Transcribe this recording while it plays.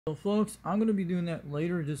So folks, I'm going to be doing that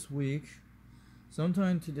later this week.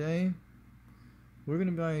 Sometime today, we're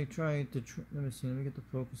going to try to, let me see, let me get the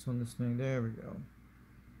focus on this thing. There we go.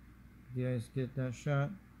 You guys get that shot?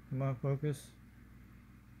 Come on, focus.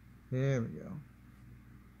 There we go.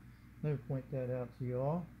 Let me point that out to you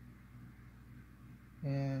all.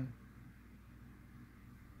 And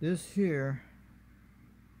this here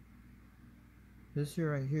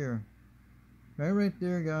right here, right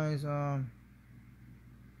there, guys,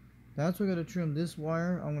 that's what I gotta trim this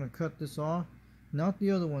wire. I'm gonna cut this off, not the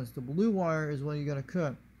other ones. The blue wire is what you gotta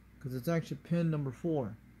cut because it's actually pin number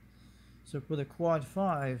 4. So for the Quad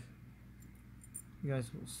 5, you guys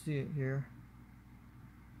will see it here.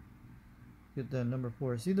 Get that number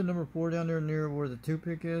 4. See the number 4 down there near where the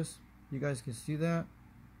toothpick is? You guys can see that.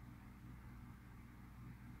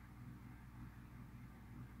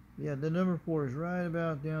 Yeah, the number 4 is right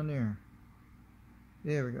about down there.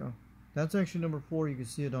 There we go. That's actually number 4. You can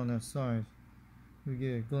see it on that side. We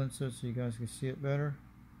get a glimpse of it so you guys can see it better.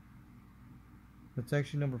 That's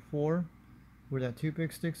actually number 4, where that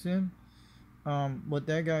toothpick sticks in. What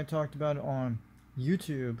that guy talked about on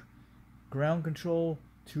YouTube, Ground Control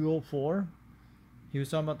 204. He was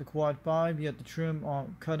talking about the Quad 5. You have to trim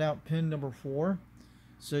cut out pin number 4.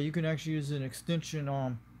 So you can actually use an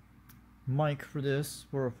extension mic for this,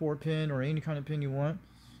 for a 4-pin or any kind of pin you want.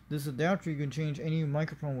 This adapter, you can change any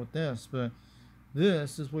microphone with this, but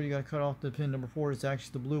this is what you got to cut off the pin number 4. It's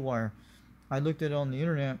actually the blue wire. I looked at it on the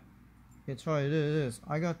internet. It's right, it is.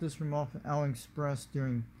 I got this from off of AliExpress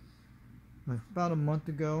during about a month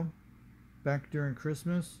ago, back during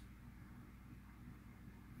Christmas,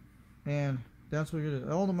 and that's what it is.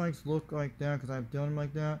 All the mics look like that because I've done them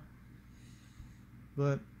like that,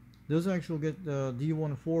 but this actually will get the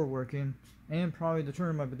D104 working and probably the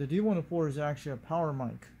turn mic. But the D104 is actually a power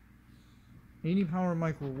mic. Any power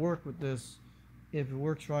mic will work with this if it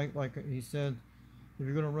works right. Like he said, if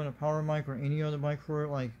you're going to run a power mic or any other mic for it,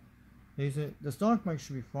 like he said, the stock mic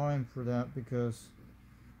should be fine for that, because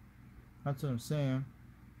that's what I'm saying.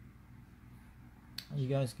 You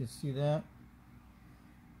guys can see that.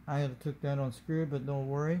 I had to took that on screw, but don't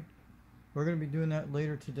worry. We're going to be doing that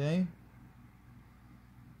later today.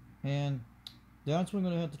 And that's when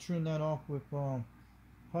I'm going to have to trim that off with,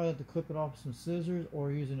 probably have to clip it off with some scissors or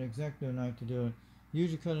use an X-Acto knife to do it.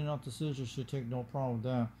 Usually cutting off the scissors should take no problem with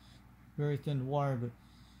that. Very thin wire, but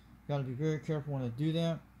got to be very careful when I do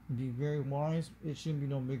that and be very wise. It shouldn't be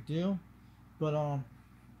no big deal. But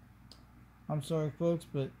I'm sorry folks,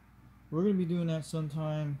 but we're going to be doing that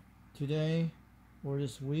sometime today or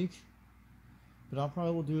this week. But I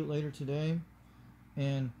probably will do it later today,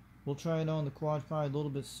 and we'll try it on the Quad 5 a little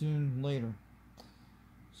bit soon later.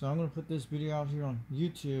 So I'm going to put this video out here on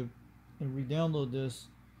YouTube and re-download this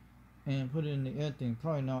and put it in the editing.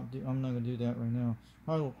 Probably not. I'm not going to do that right now.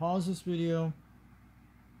 Probably will pause this video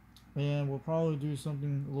and we'll probably do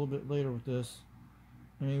something a little bit later with this.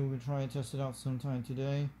 Maybe we can try and test it out sometime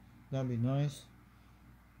today. That'd be nice.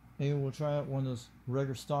 Maybe we'll try out one of those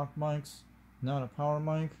regular stock mics, not a power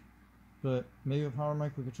mic, but maybe a power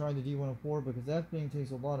mic. We could try the D104 because that thing takes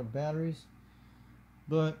a lot of batteries.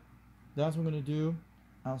 But that's what I'm going to do.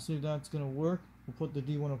 I'll see if that's going to work. We'll put the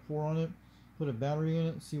D104 on it, put a battery in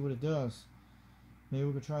it, see what it does. Maybe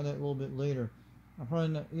we could try that a little bit later. I'm probably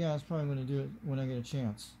not, yeah, that's probably going to do it when I get a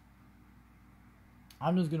chance.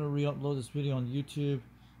 I'm just going to re-upload this video on YouTube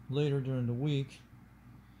later during the week.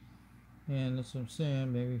 And that's what I'm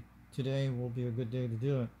saying. Maybe today will be a good day to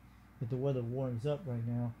do it. If the weather warms up right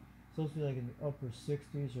now. It's supposed to be like in the upper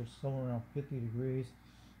 60s or somewhere around 50 degrees.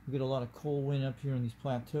 We get a lot of cold wind up here in these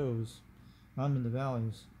plateaus. I'm in the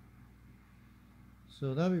valleys.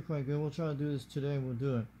 So that'd be quite good. We'll try to do this today. We'll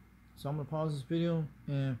do it. So I'm going to pause this video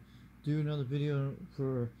and do another video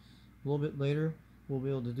for a little bit later. We'll be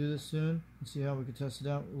able to do this soon and see how we can test it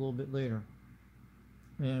out a little bit later.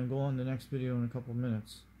 And go on to the next video in a couple of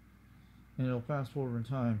minutes. And it'll fast forward in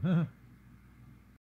time.